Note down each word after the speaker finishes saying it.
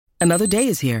Another day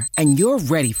is here, and you're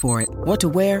ready for it. What to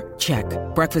wear? Check.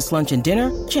 Breakfast, lunch, and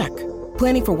dinner? Check.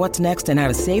 Planning for what's next and how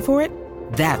to save for it?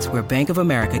 That's where Bank of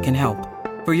America can help.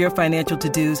 For your financial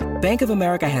to-dos, Bank of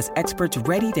America has experts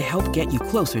ready to help get you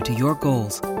closer to your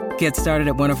goals. Get started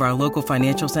at one of our local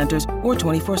financial centers or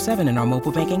 24/7 in our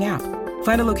mobile banking app.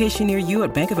 Find a location near you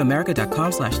at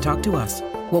bankofamerica.com/talktous.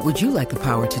 What would you like the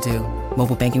power to do?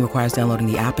 Mobile banking requires downloading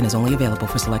the app and is only available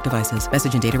for select devices.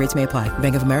 Message and data rates may apply.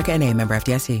 Bank of America N.A., member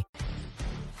FDIC.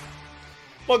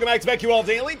 Welcome back to BetQL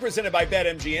Daily, presented by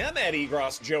BetMGM. Eddie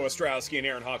Gross, Joe Ostrowski, and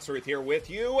Aaron Hawksworth here with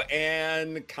you.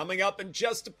 And coming up in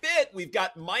just a bit, we've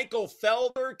got Michael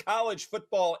Felder, college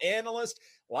football analyst.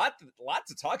 Lot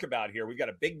to talk about here. We've got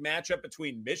a big matchup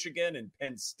between Michigan and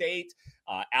Penn State,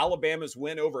 Alabama's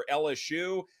win over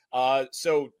LSU.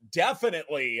 So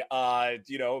definitely,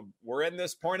 we're in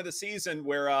this point of the season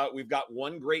where we've got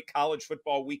one great college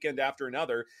football weekend after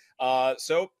another.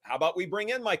 So how about we bring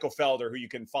in Michael Felder, who you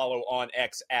can follow on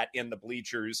X at In the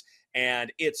Bleachers,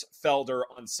 and it's Felder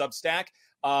on Substack.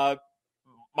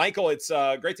 Michael, it's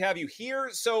great to have you here.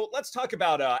 So let's talk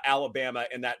about Alabama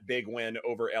and that big win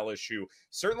over LSU.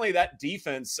 Certainly that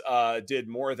defense did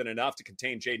more than enough to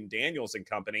contain Jaden Daniels and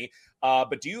company.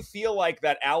 But do you feel like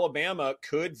that Alabama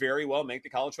could very well make the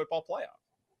college football playoff?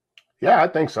 Yeah, I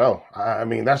think so. I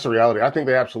mean, that's the reality. I think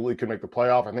they absolutely could make the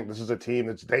playoff. I think this is a team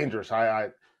that's dangerous.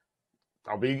 I'll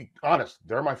be honest.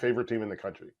 They're my favorite team in the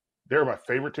country. They're my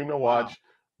favorite team to watch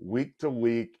week to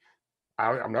week.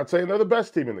 I'm not saying they're the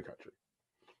best team in the country,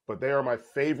 but they are my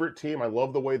favorite team. I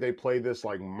love the way they play this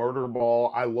like murder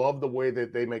ball. I love the way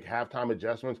that they make halftime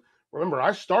adjustments. Remember,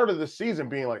 I started this season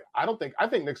being like, I think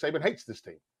Nick Saban hates this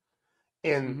team.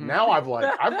 And now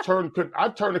I've turned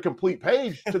a complete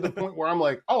page to the point where I'm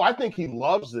like, oh, I think he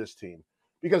loves this team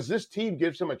because this team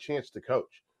gives him a chance to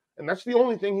coach. And that's the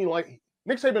only thing he likes.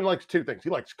 Nick Saban likes two things.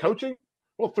 He likes coaching.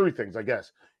 Well, three things, I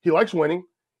guess. He likes winning,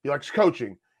 he likes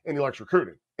coaching, and he likes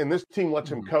recruiting. And this team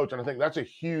lets him coach. And I think that's a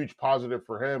huge positive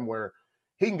for him where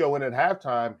he can go in at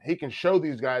halftime. He can show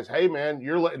these guys, hey, man,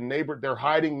 they're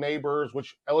hiding neighbors,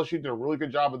 which LSU did a really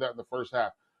good job of that in the first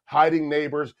half. Hiding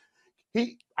neighbors.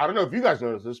 I don't know if you guys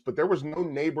noticed this, but there was no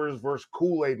neighbors versus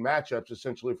Kool-Aid matchups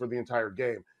essentially for the entire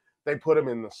game. They put him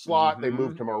in the slot. They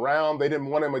moved him around. They didn't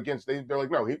want him against – they're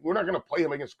like, no, we're not going to play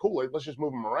him against Kool-Aid. Let's just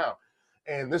move him around.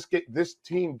 And this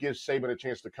team gives Saban a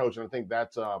chance to coach, and I think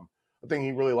that's the thing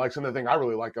he really likes and the thing I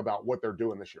really like about what they're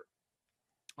doing this year.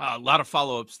 A lot of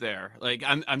follow-ups there. Like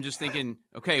I'm just thinking,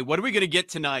 okay, what are we going to get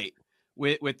tonight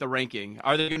with the ranking?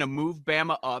 Are they going to move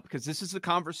Bama up? Because this is the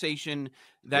conversation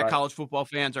that college football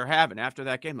fans are having after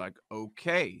that game. Like,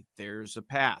 okay, there's a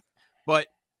path. But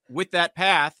with that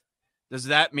path, does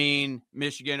that mean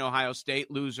Michigan, Ohio State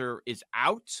loser is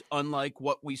out, unlike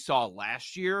what we saw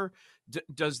last year?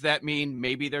 Does that mean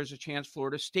maybe there's a chance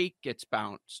Florida State gets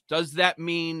bounced? Does that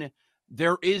mean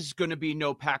there is going to be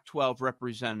no Pac-12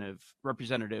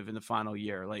 representative in the final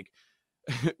year? Like,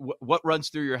 what runs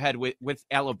through your head with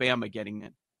Alabama getting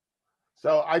in?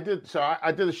 So I did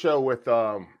a show with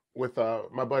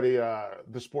my buddy,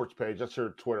 the Sports Page. That's her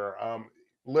Twitter.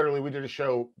 Literally, we did a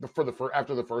show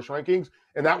after the first rankings,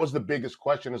 and that was the biggest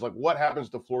question: is like, what happens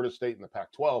to Florida State in the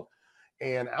Pac-12?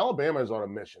 And Alabama is on a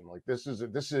mission. Like this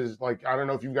is like, I don't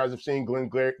know if you guys have seen Glenn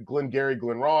Gary,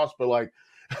 Glenn Ross, but like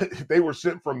they were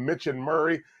sent from Mitch and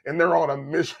Murray, and they're on a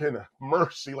mission of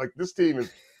mercy. Like this team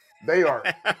they are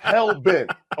hell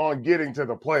bent on getting to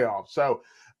the playoffs. So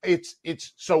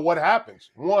so what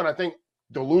happens? One, I think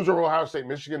the loser of Ohio State,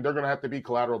 Michigan, they're going to have to be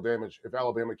collateral damage if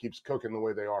Alabama keeps cooking the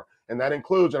way they are. And that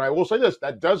includes, and I will say this,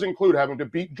 that does include having to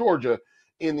beat Georgia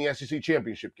in the SEC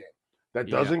championship game. That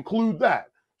does include that.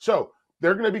 So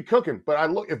they're going to be cooking. But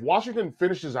if Washington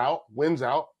wins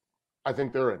out, I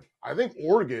think they're in. I think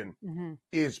Oregon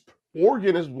is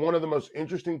one of the most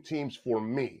interesting teams for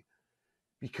me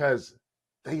because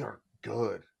they are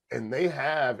good and they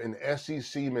have an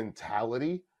SEC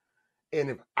mentality.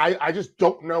 And I just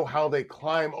don't know how they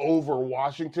climb over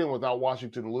Washington without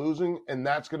Washington losing. And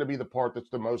that's going to be the part that's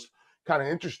the most kind of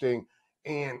interesting.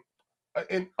 And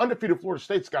undefeated Florida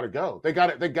State's got to go. They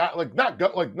got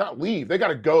not leave. They got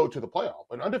to go to the playoff.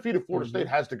 An undefeated Florida State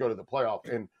has to go to the playoff.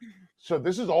 And so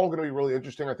this is all going to be really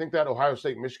interesting. I think that Ohio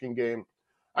State-Michigan game,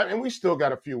 and we still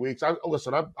got a few weeks.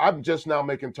 I'm just now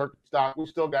making turkey stock. We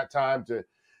still got time to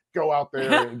go out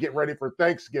there and get ready for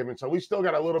Thanksgiving. So we still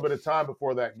got a little bit of time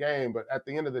before that game. But at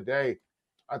the end of the day,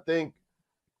 I think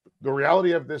the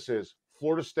reality of this is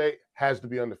Florida State has to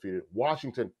be undefeated.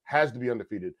 Washington has to be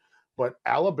undefeated. But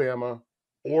Alabama,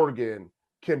 Oregon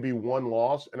can be one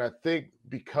loss. And I think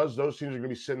because those teams are going to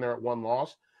be sitting there at one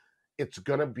loss, it's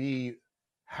going to be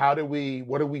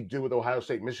what do we do with Ohio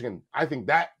State, Michigan? I think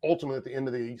that ultimately at the end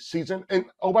of the season, and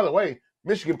oh, by the way,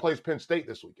 Michigan plays Penn State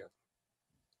this weekend.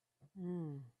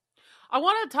 I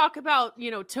want to talk about,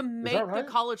 to make right?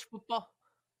 the college football.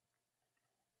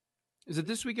 Is it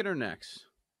this weekend or next?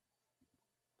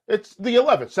 It's the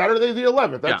 11th, Saturday the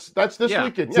 11th. That's this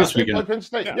weekend. Yeah, this weekend. Play Penn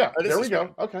State. Yeah, there we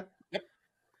go. Okay. Yep.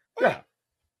 Yeah.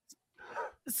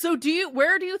 So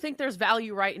where do you think there's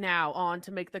value right now on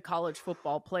to make the college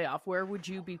football playoff? Where would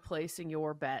you be placing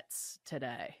your bets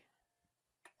today?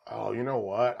 Oh, you know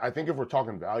what? I think if we're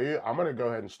talking value, I'm going to go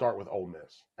ahead and start with Ole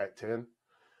Miss at 10.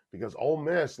 Because Ole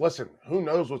Miss, listen, who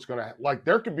knows what's going to – like,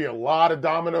 there could be a lot of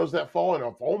dominoes that fall, and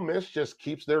if Ole Miss just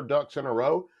keeps their ducks in a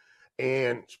row,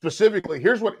 and specifically,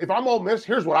 if I'm Ole Miss,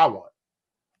 here's what I want.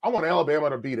 I want Alabama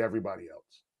to beat everybody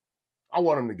else. I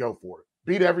want them to go for it.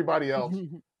 Beat everybody else,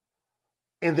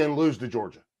 and then lose to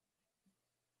Georgia.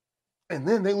 And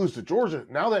then they lose to Georgia.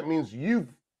 Now that means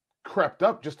you've crept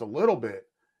up just a little bit.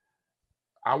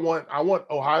 I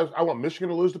want Michigan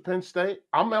to lose to Penn State.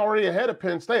 I'm already ahead of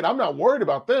Penn State. I'm not worried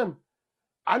about them.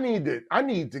 I need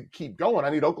to keep going.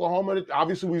 I need Oklahoma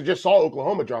obviously we just saw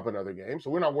Oklahoma drop another game, so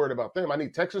we're not worried about them. I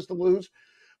need Texas to lose,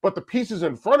 but the pieces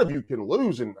in front of you can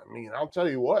lose. And I mean, I'll tell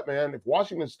you what, man, if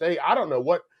Washington State, I don't know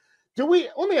what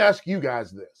let me ask you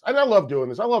guys this. And I love doing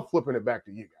this. I love flipping it back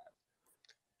to you guys.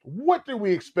 What do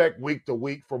we expect week to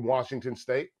week from Washington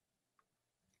State?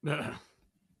 They've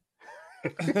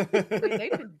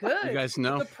been good. You guys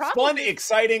know. Fun,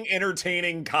 exciting,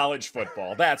 entertaining college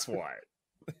football. That's why.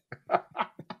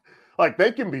 Like,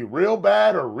 they can be real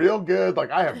bad or real good.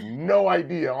 Like, I have no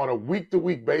idea on a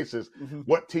week-to-week basis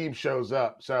what team shows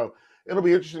up. So it'll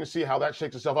be interesting to see how that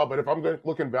shakes itself out. But if I'm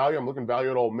looking value, I'm looking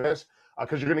value at Ole Miss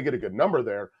because you're going to get a good number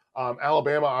there.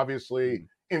 Alabama, obviously,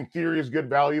 in theory, is good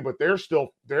value, but they're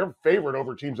favored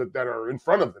over teams that are in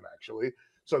front of them, actually.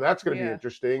 So that's going to be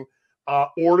interesting.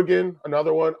 Oregon,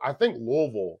 another one. I think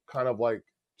Louisville kind of like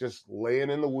just laying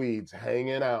in the weeds,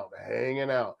 hanging out.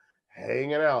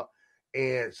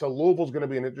 And so Louisville's going to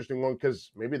be an interesting one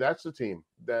because maybe that's the team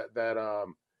that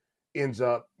ends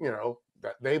up,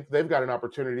 that they've got an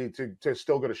opportunity to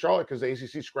still go to Charlotte because the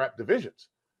ACC scrapped divisions.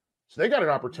 So they got an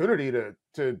opportunity to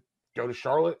go to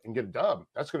Charlotte and get a dub.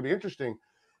 That's going to be interesting.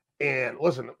 And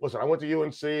listen, I went to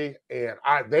UNC, and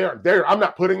I'm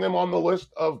not putting them on the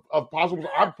list of possibles.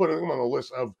 I'm putting them on the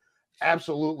list of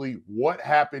absolutely what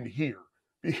happened here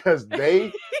because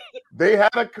they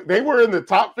were in the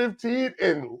top 15.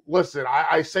 And listen,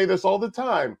 I say this all the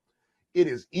time. It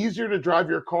is easier to drive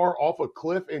your car off a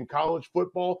cliff in college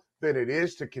football than it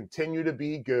is to continue to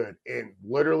be good. And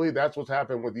literally, that's what's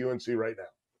happened with UNC right now.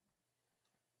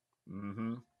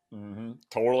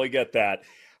 Totally get that.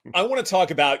 I want to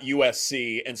talk about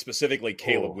USC and specifically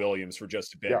Caleb Williams for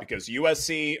just a bit because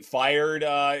USC fired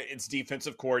its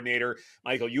defensive coordinator.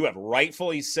 Michael, you have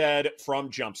rightfully said from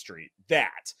Jump Street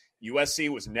that USC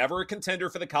was never a contender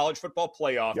for the college football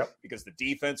playoff because the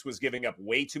defense was giving up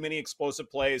way too many explosive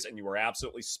plays, and you were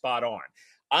absolutely spot on.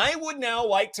 I would now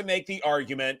like to make the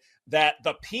argument that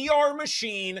the PR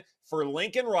machine for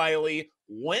Lincoln Riley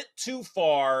went too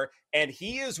far, and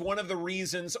he is one of the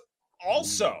reasons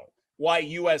also why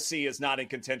USC is not in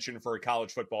contention for a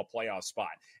college football playoff spot.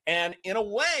 And in a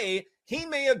way, he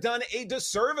may have done a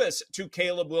disservice to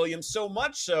Caleb Williams, so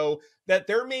much so that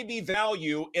there may be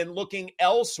value in looking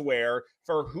elsewhere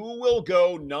for who will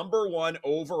go number 1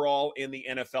 overall in the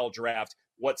NFL draft.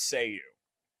 What say you?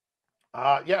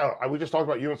 We just talked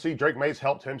about UNC. Drake Mays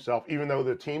helped himself, even though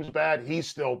the team's bad. He's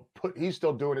still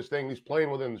doing his thing. He's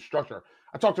playing within the structure.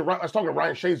 I was talking to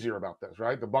Ryan Shazier about this,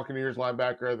 right? The Buccaneers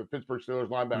linebacker, the Pittsburgh Steelers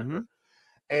linebacker.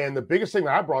 And the biggest thing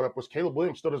that I brought up was Caleb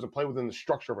Williams still doesn't play within the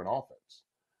structure of an offense.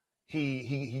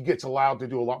 He gets allowed to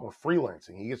do a lot more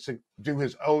freelancing. He gets to do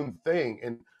his own thing.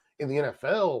 And in the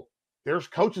NFL, there's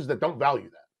coaches that don't value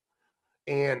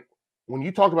that. And when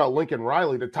you talk about Lincoln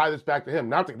Riley, to tie this back to him,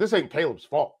 this ain't Caleb's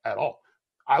fault at all.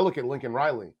 I look at Lincoln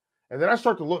Riley, and then I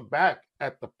start to look back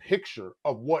at the picture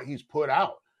of what he's put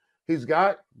out. He's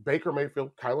got Baker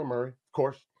Mayfield, Kyler Murray, of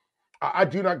course. I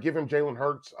do not give him Jalen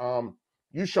Hurts.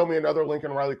 You show me another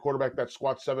Lincoln Riley quarterback that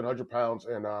squats 700 pounds,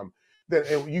 and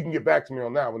you can get back to me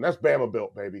on that one. That's Bama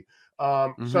built, baby.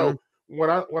 So when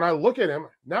I look at him,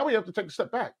 now we have to take a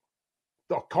step back.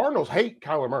 The Cardinals hate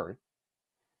Kyler Murray.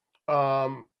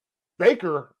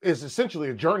 Baker is essentially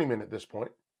a journeyman at this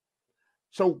point.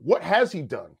 So what has he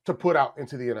done to put out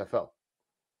into the NFL?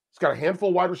 He's got a handful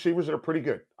of wide receivers that are pretty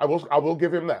good. I will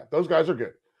give him that. Those guys are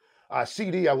good.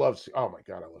 CD, I love. Oh my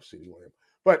God, I love CD Lamb.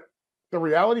 But the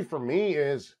reality for me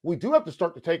is we do have to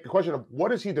start to take the question of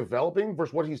what is he developing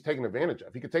versus what he's taking advantage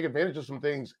of. He could take advantage of some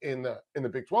things in the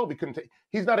Big 12.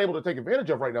 He's not able to take advantage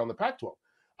of right now in the Pac-12.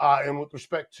 And with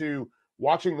respect to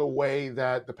watching the way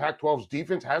that the Pac-12's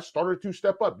defense has started to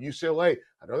step up. UCLA,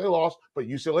 I know they lost, but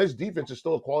UCLA's defense is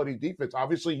still a quality defense.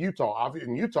 Obviously, Utah,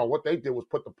 what they did was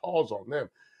put the pause on them.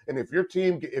 And if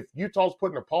Utah's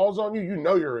putting a pause on you, you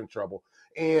know you're in trouble.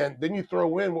 And then you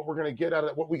throw in what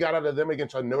we got out of them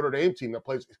against a Notre Dame team that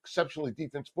plays exceptionally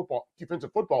defensive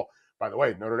football. By the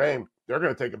way, Notre Dame, they're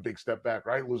going to take a big step back,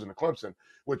 right? Losing to Clemson,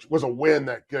 which was a win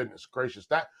that, goodness gracious,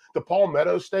 that the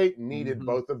Palmetto State needed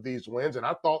both of these wins. And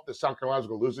I thought that South Carolina was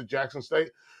going to lose to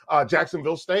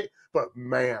Jacksonville State, but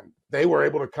man, they were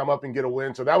able to come up and get a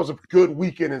win. So that was a good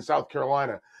weekend in South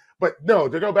Carolina. But no,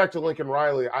 to go back to Lincoln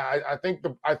Riley, I think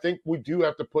we do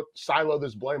have to silo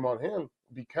this blame on him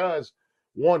because,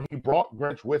 one, he brought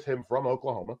Grinch with him from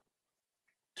Oklahoma.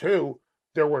 Two,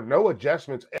 there were no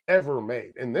adjustments ever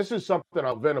made. And this is something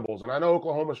on Venables. And I know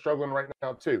Oklahoma's struggling right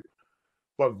now too.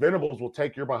 But Venables will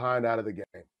take your behind out of the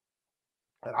game.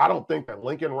 And I don't think that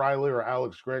Lincoln Riley or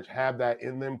Alex Grinch have that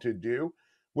in them to do,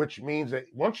 which means that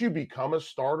once you become a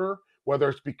starter, whether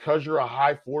it's because you're a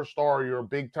high 4-star or you're a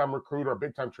big-time recruit or a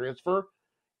big-time transfer,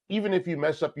 even if you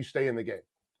mess up, you stay in the game.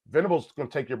 Venables is going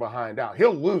to take your behind out.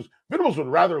 He'll lose. Venables would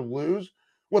rather lose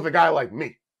with a guy like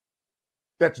me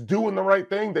that's doing the right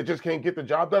thing, that just can't get the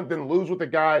job done, than lose with a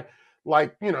guy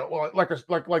like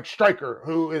Stryker,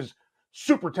 who is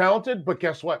super talented, but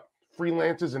guess what?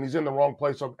 Freelances and he's in the wrong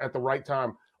place at the right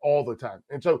time all the time.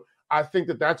 And so I think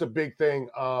that that's a big thing.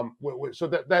 So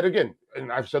that again,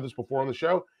 and I've said this before on the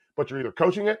show, but you're either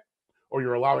coaching it or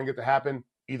you're allowing it to happen.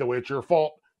 Either way, it's your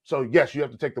fault. So yes, you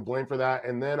have to take the blame for that.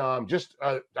 And then I want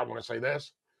to say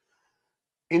this.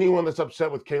 Anyone that's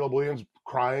upset with Caleb Williams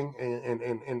crying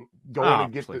and going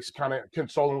to get this kind of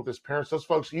consoling with his parents, those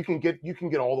folks, you can get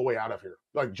all the way out of here.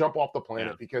 Like, jump off the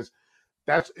planet, because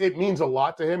it means a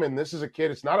lot to him. And this is a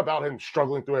kid. It's not about him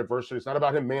struggling through adversity. It's not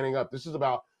about him manning up. This is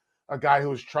about a guy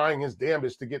who is trying his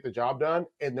damnedest to get the job done,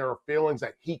 and there are feelings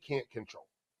that he can't control.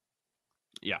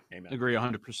 Yeah, amen. Agree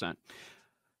 100%.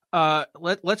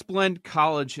 Let's blend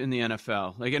college and the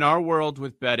NFL. Like, in our world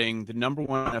with betting, the number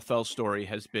one NFL story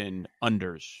has been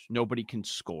unders. Nobody can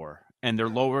score, and they're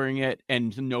lowering it,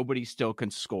 and nobody still can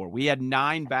score. We had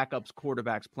 9 backups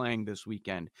quarterbacks playing this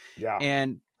weekend. Yeah.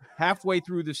 And halfway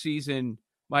through the season,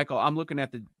 Michael, I'm looking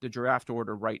at the draft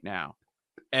order right now,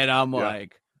 and I'm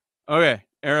like, okay,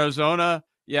 Arizona,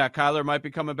 Kyler might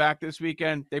be coming back this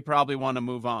weekend. They probably want to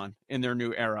move on in their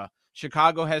new era.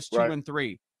 Chicago has 2 and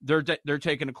 3. They're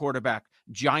taking a quarterback.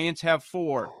 Giants have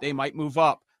 4. They might move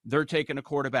up. They're taking a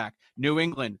quarterback. New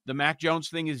England, the Mac Jones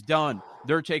thing is done.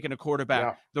 They're taking a quarterback.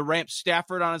 Yeah. The Rams,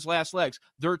 Stafford on his last legs.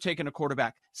 They're taking a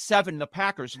quarterback. 7, the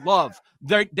Packers, Love.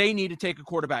 They need to take a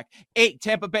quarterback. 8,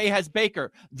 Tampa Bay has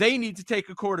Baker. They need to take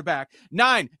a quarterback.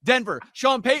 9, Denver.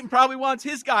 Sean Payton probably wants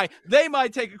his guy. They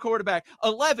might take a quarterback.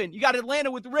 11, you got Atlanta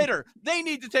with Ritter. They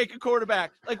need to take a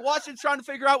quarterback. Like, Washington's trying to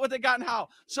figure out what they got and how.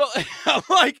 So,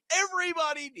 like,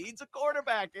 everybody needs a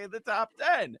quarterback in the top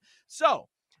 10. So,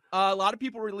 a lot of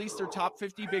people released their top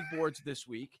 50 big boards this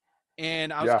week,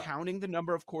 and I was counting the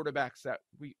number of quarterbacks that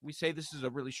we say this is a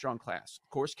really strong class. Of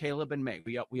course, Caleb and May,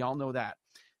 we all know that.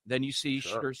 Then you see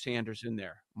Shedeur Sanders in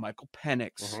there, Michael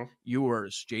Penix,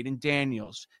 Ewers, Jaden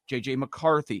Daniels, J.J.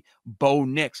 McCarthy, Bo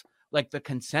Nix. Like, the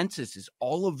consensus is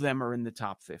all of them are in the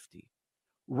top 50.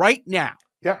 Right now,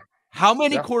 how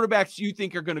many quarterbacks do you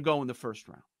think are going to go in the first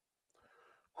round?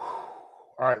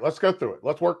 All right, let's go through it.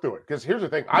 Let's work through it. Because here's the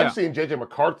thing. I'm seeing J.J.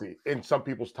 McCarthy in some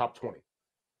people's top 20.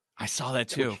 I saw that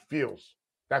too.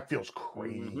 That feels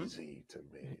crazy to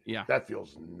me. Yeah. That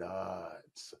feels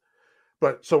nuts.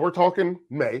 But so we're talking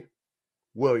May,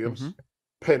 Williams,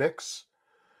 Penix,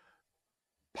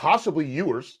 possibly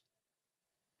Ewers.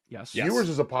 Yes. Ewers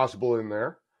is a possible in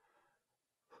there.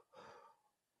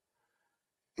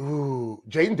 Ooh,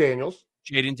 Jaden Daniels.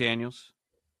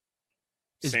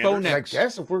 Is Bo Nix? I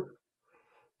guess if we're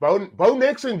Bo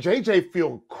Nix and JJ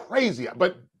feel crazy,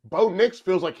 but Bo Nix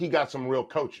feels like he got some real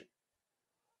coaching.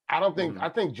 I think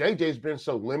JJ's been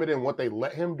so limited in what they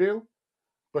let him do,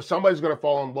 but somebody's going to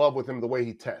fall in love with him the way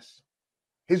he tests.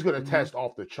 He's going to test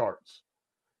off the charts.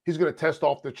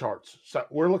 So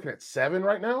we're looking at 7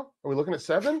 right now. Are we looking at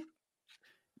 7?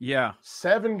 Yeah.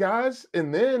 7 guys.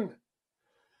 And then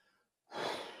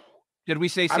did we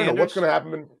say Sanders? I don't know what's going to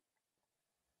happen.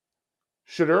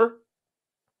 Shedeur?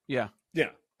 Yeah.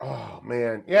 Oh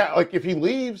man. Yeah. Like, if he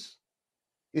leaves,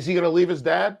 is he going to leave his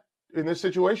dad in this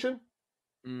situation?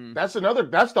 That's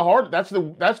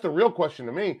the real question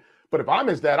to me. But if I'm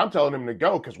his dad, I'm telling him to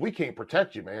go, because we can't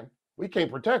protect you, man. We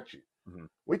can't protect you.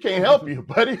 We can't help you,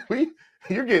 buddy.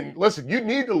 You're getting, listen, you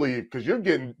need to leave because you're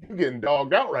getting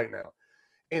dogged out right now.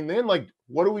 And then, like,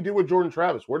 what do we do with Jordan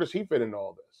Travis? Where does he fit into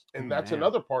all this? And that's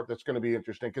another part that's going to be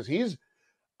interesting because he's,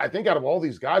 I think, out of all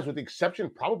these guys, with the exception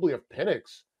probably of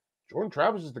Penix, Jordan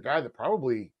Travis is the guy that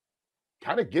probably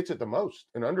kind of gets it the most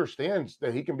and understands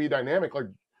that he can be dynamic. Like,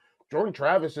 Jordan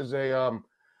Travis is a,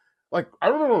 like, I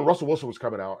remember when Russell Wilson was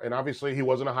coming out, and obviously he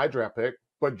wasn't a high draft pick,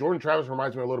 but Jordan Travis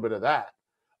reminds me a little bit of that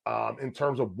in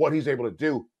terms of what he's able to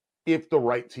do if the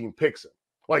right team picks him.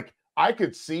 Like, I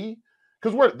could see,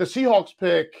 because we're the Seahawks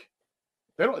pick,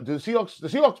 the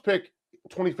Seahawks pick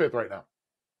 25th right now,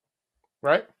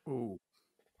 right? Ooh.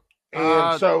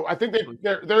 And so I think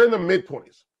they're in the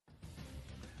mid-20s.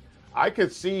 I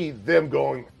could see them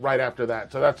going right after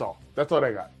that. So that's all. That's all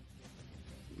I got.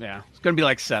 Yeah, it's going to be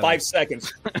like 7. 5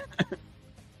 seconds.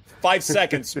 5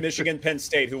 seconds. Michigan, Penn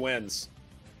State, who wins?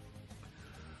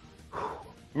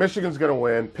 Michigan's going to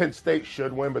win. Penn State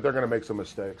should win, but they're going to make some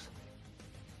mistakes.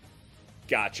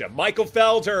 Gotcha. Michael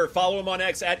Felder, follow him on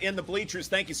X at In the Bleachers.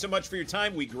 Thank you so much for your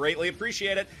time. We greatly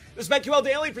appreciate it. This is BetQL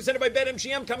Daily presented by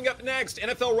BetMGM. Coming up next,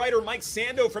 NFL writer Mike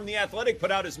Sando from The Athletic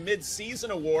put out his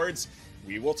mid-season awards.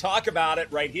 We will talk about it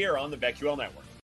right here on the BetQL Network.